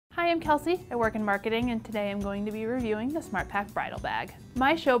I'm Kelsey, I work in marketing, and today I'm going to be reviewing the SmartPak Bridle Bag.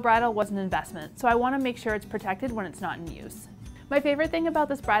 My show bridle was an investment, so I want to make sure it's protected when it's not in use. My favorite thing about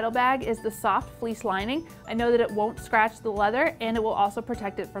this bridle bag is the soft fleece lining. I know that it won't scratch the leather, and it will also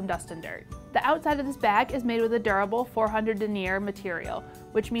protect it from dust and dirt. The outside of this bag is made with a durable 400 denier material,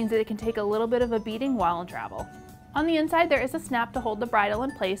 which means that it can take a little bit of a beating while on travel. On the inside there is a snap to hold the bridle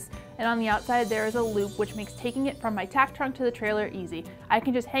in place, and on the outside there is a loop which makes taking it from my tack trunk to the trailer easy. I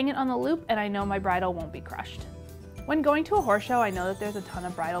can just hang it on the loop and I know my bridle won't be crushed. When going to a horse show, I know that there's a ton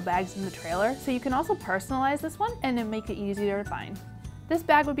of bridle bags in the trailer, so you can also personalize this one and then make it easier to find. This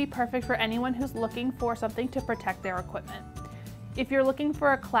bag would be perfect for anyone who's looking for something to protect their equipment. If you're looking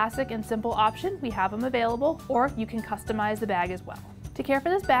for a classic and simple option, we have them available, or you can customize the bag as well. To care for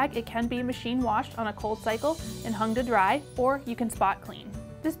this bag, it can be machine washed on a cold cycle and hung to dry, or you can spot clean.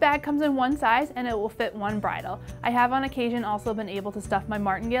 This bag comes in one size and it will fit one bridle. I have on occasion also been able to stuff my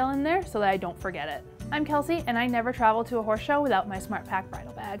martingale in there so that I don't forget it. I'm Kelsey, and I never travel to a horse show without my SmartPak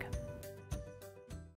Bridle Bag.